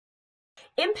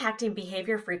Impacting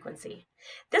behavior frequency.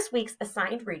 This week's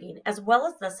assigned reading, as well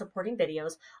as the supporting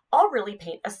videos, all really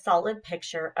paint a solid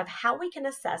picture of how we can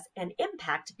assess and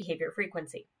impact behavior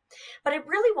frequency. But I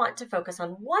really want to focus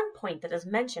on one point that is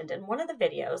mentioned in one of the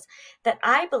videos that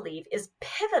I believe is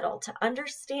pivotal to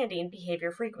understanding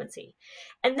behavior frequency.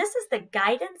 And this is the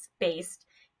guidance-based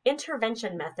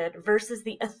intervention method versus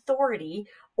the authority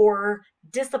or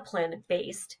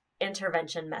discipline-based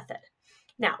intervention method.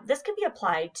 Now, this can be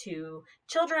applied to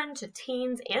children, to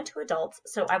teens, and to adults,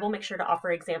 so I will make sure to offer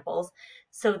examples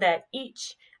so that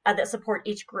that support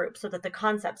each group so that the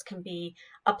concepts can be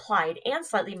applied and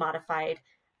slightly modified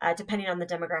depending on the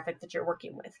demographic that you're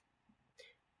working with.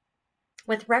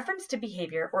 With reference to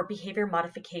behavior or behavior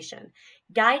modification,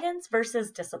 guidance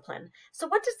versus discipline. So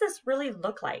what does this really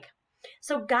look like?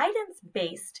 So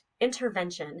guidance-based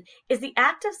intervention is the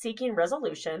act of seeking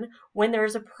resolution when there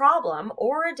is a problem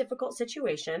or a difficult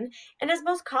situation and is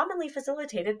most commonly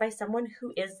facilitated by someone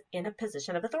who is in a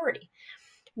position of authority.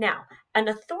 Now, an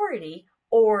authority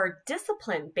or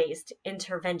discipline-based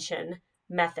intervention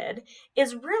method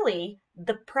is really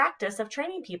the practice of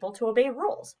training people to obey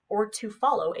rules or to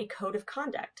follow a code of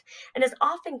conduct and is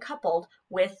often coupled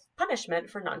with punishment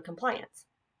for noncompliance.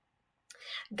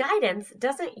 Guidance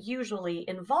doesn't usually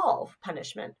involve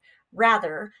punishment,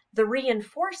 rather the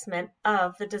reinforcement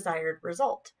of the desired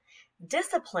result.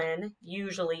 Discipline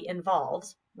usually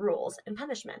involves rules and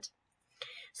punishment.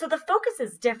 So the focus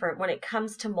is different when it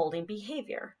comes to molding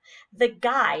behavior. The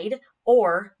guide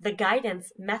or the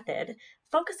guidance method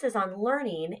focuses on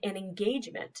learning and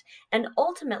engagement and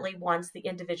ultimately wants the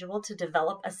individual to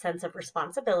develop a sense of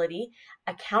responsibility,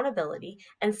 accountability,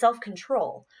 and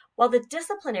self-control, while the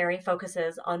disciplinary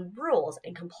focuses on rules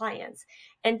and compliance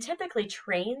and typically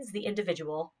trains the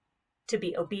individual to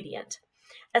be obedient.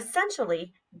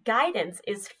 Essentially, guidance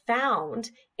is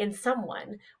found in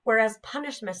someone, whereas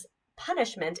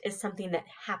punishment is something that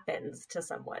happens to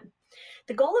someone.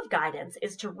 The goal of guidance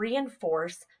is to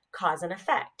reinforce cause and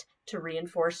effect, to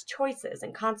reinforce choices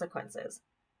and consequences,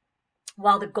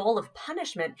 while the goal of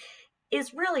punishment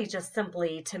is really just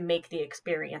simply to make the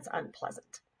experience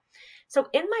unpleasant. So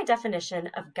in my definition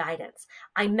of guidance,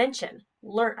 I mention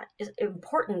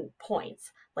important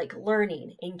points like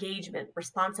learning, engagement,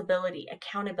 responsibility,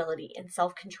 accountability, and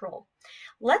self-control.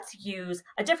 Let's use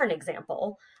a different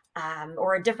example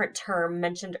or a different term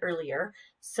mentioned earlier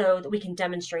so that we can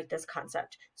demonstrate this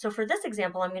concept. So for this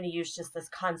example, I'm going to use just this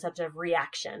concept of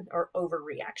reaction or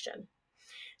overreaction.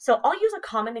 So I'll use a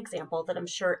common example that I'm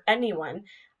sure everyone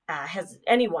has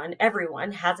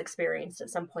experienced at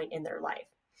some point in their life.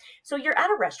 So you're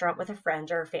at a restaurant with a friend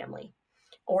or a family,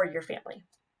 or your family.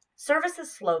 Service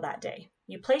is slow that day.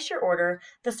 You place your order.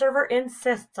 The server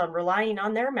insists on relying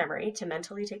on their memory to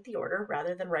mentally take the order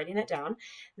rather than writing it down.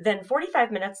 Then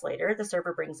 45 minutes later, the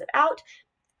server brings it out.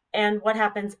 And what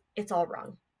happens? It's all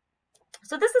wrong.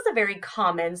 So this is a very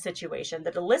common situation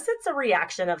that elicits a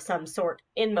reaction of some sort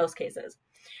in most cases.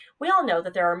 We all know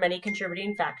that there are many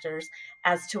contributing factors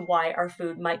as to why our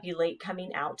food might be late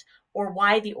coming out or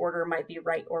why the order might be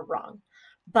right or wrong.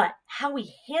 But how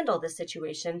we handle this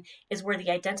situation is where the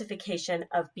identification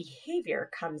of behavior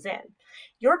comes in.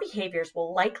 Your behaviors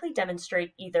will likely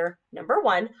demonstrate either, number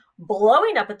one,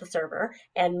 blowing up at the server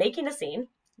and making a scene,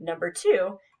 number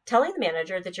two, telling the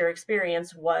manager that your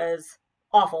experience was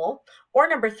awful, or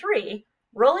number three,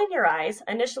 rolling your eyes,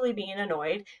 initially being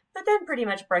annoyed, but then pretty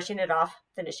much brushing it off,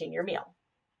 finishing your meal.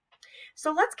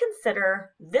 So let's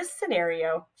consider this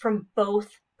scenario from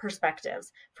both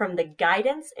perspectives, from the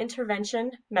guidance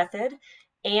intervention method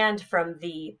and from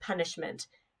the punishment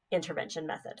intervention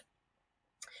method.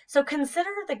 So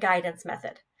consider the guidance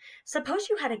method. Suppose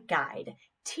you had a guide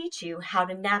teach you how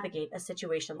to navigate a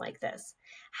situation like this.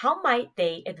 How might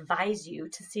they advise you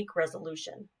to seek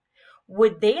resolution?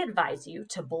 Would they advise you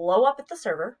to blow up at the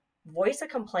server, voice a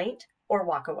complaint, or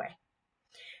walk away?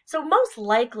 So most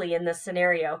likely in this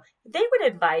scenario, they would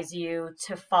advise you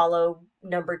to follow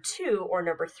number two or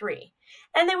number three.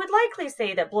 And they would likely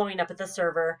say that blowing up at the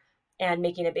server and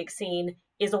making a big scene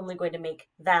is only going to make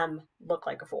them look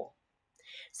like a fool.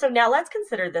 So now let's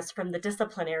consider this from the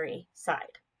disciplinary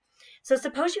side. So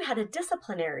suppose you had a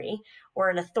disciplinary or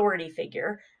an authority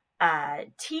figure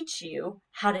teach you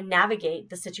how to navigate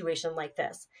the situation like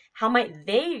this. How might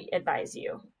they advise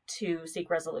you to seek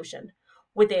resolution?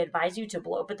 Would they advise you to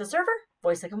blow up at the server,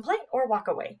 voice a complaint, or walk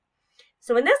away?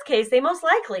 So in this case, they most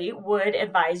likely would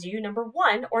advise you number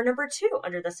one or number two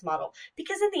under this model,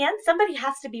 because in the end, somebody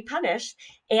has to be punished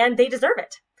and they deserve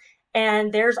it.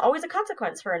 And there's always a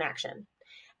consequence for an action.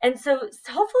 And so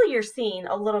hopefully you're seeing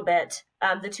a little bit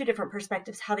the two different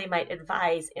perspectives, how they might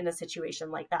advise in a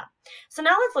situation like that. So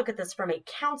now let's look at this from a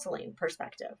counseling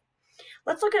perspective.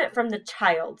 Let's look at it from the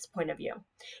child's point of view.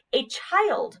 A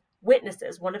child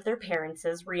witnesses one of their parents'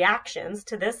 reactions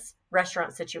to this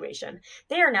restaurant situation.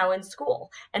 They are now in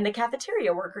school, and the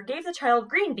cafeteria worker gave the child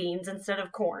green beans instead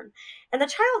of corn. And the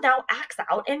child now acts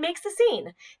out and makes a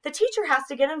scene. The teacher has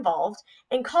to get involved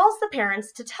and calls the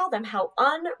parents to tell them how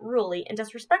unruly and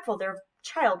disrespectful their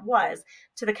child was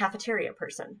to the cafeteria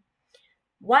person.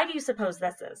 Why do you suppose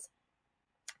this is?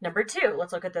 Number two,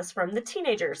 let's look at this from the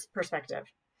teenager's perspective.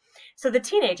 So the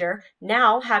teenager,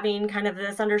 now having kind of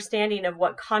this understanding of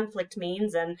what conflict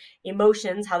means and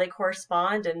emotions, how they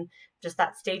correspond, and just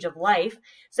that stage of life,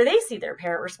 so they see their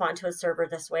parent respond to a server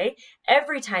this way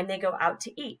every time they go out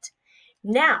to eat.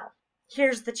 Now,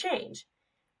 here's the change.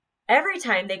 Every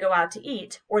time they go out to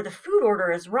eat or the food order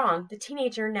is wrong, the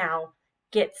teenager now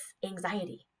gets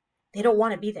anxiety. They don't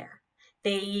want to be there.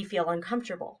 They feel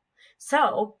uncomfortable.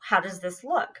 So how does this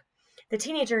look? The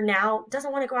teenager now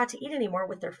doesn't want to go out to eat anymore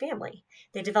with their family.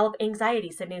 They develop anxiety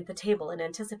sitting at the table in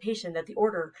anticipation that the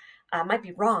order might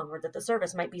be wrong or that the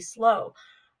service might be slow.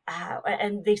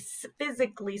 And they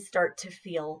physically start to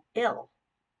feel ill.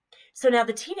 So now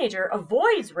the teenager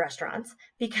avoids restaurants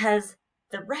because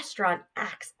the restaurant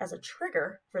acts as a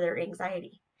trigger for their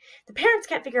anxiety. The parents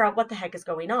can't figure out what the heck is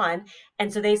going on,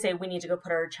 and so they say, we need to go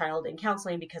put our child in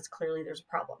counseling because clearly there's a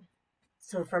problem.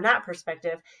 So from that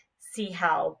perspective, see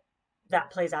how that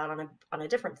plays out on a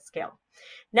different scale.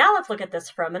 Now let's look at this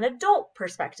from an adult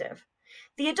perspective.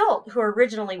 The adult who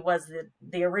originally was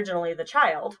the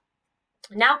child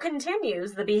now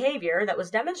continues the behavior that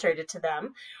was demonstrated to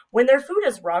them when their food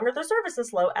is wrong or the service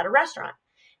is slow at a restaurant.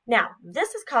 Now,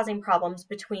 this is causing problems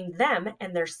between them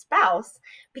and their spouse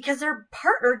because their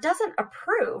partner doesn't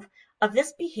approve of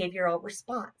this behavioral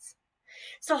response.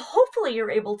 So hopefully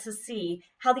you're able to see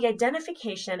how the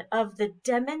identification of the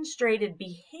demonstrated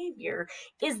behavior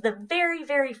is the very,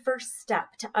 very first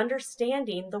step to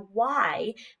understanding the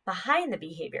why behind the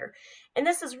behavior. And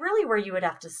this is really where you would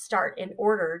have to start in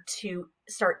order to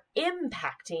start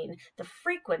impacting the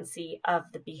frequency of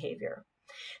the behavior.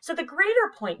 So the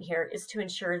greater point here is to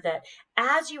ensure that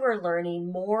as you are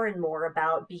learning more and more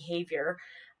about behavior,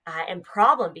 and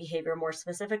problem behavior more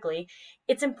specifically,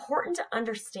 it's important to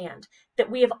understand that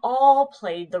we have all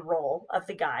played the role of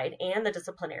the guide and the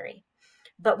disciplinary.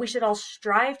 But we should all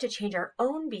strive to change our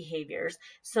own behaviors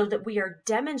so that we are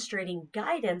demonstrating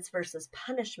guidance versus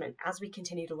punishment as we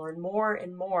continue to learn more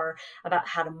and more about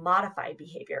how to modify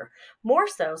behavior. More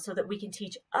so that we can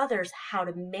teach others how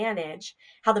to manage,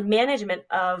 how the management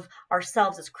of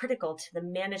ourselves is critical to the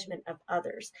management of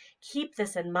others. Keep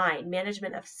this in mind,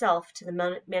 management of self to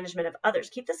the management of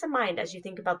others. Keep this in mind as you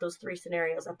think about those three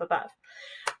scenarios up above.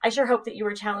 I sure hope that you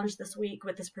were challenged this week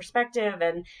with this perspective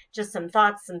and just some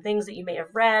thoughts, some things that you may have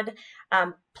read.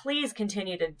 Please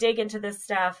continue to dig into this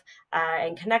stuff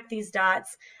and connect these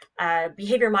dots.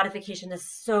 Behavior modification is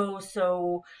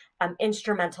so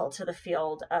instrumental to the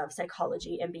field of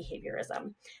psychology and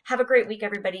behaviorism. Have a great week,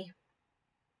 everybody.